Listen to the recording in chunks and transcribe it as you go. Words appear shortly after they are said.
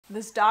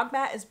This dog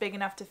mat is big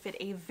enough to fit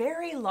a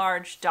very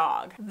large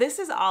dog. This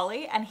is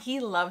Ollie and he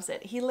loves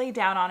it. He lay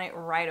down on it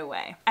right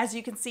away. As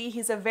you can see,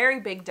 he's a very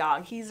big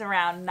dog. He's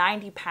around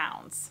 90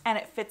 pounds and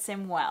it fits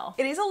him well.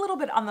 It is a little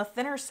bit on the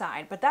thinner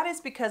side, but that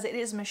is because it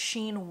is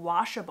machine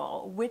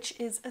washable, which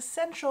is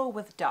essential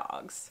with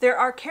dogs. There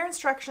are care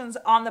instructions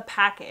on the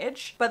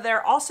package, but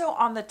they're also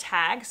on the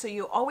tag, so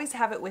you always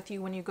have it with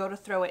you when you go to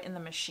throw it in the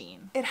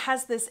machine. It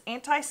has this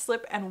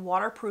anti-slip and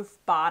waterproof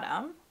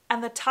bottom,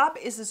 and the top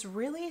is this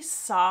really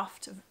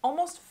soft,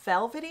 almost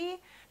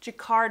velvety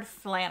jacquard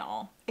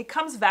flannel. It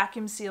comes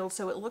vacuum sealed,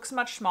 so it looks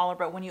much smaller,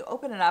 but when you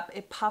open it up,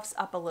 it puffs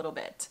up a little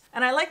bit.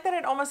 And I like that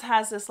it almost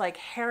has this like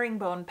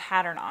herringbone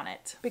pattern on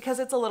it. Because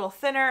it's a little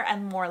thinner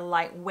and more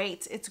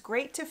lightweight, it's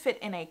great to fit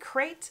in a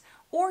crate,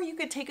 or you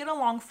could take it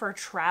along for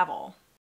travel.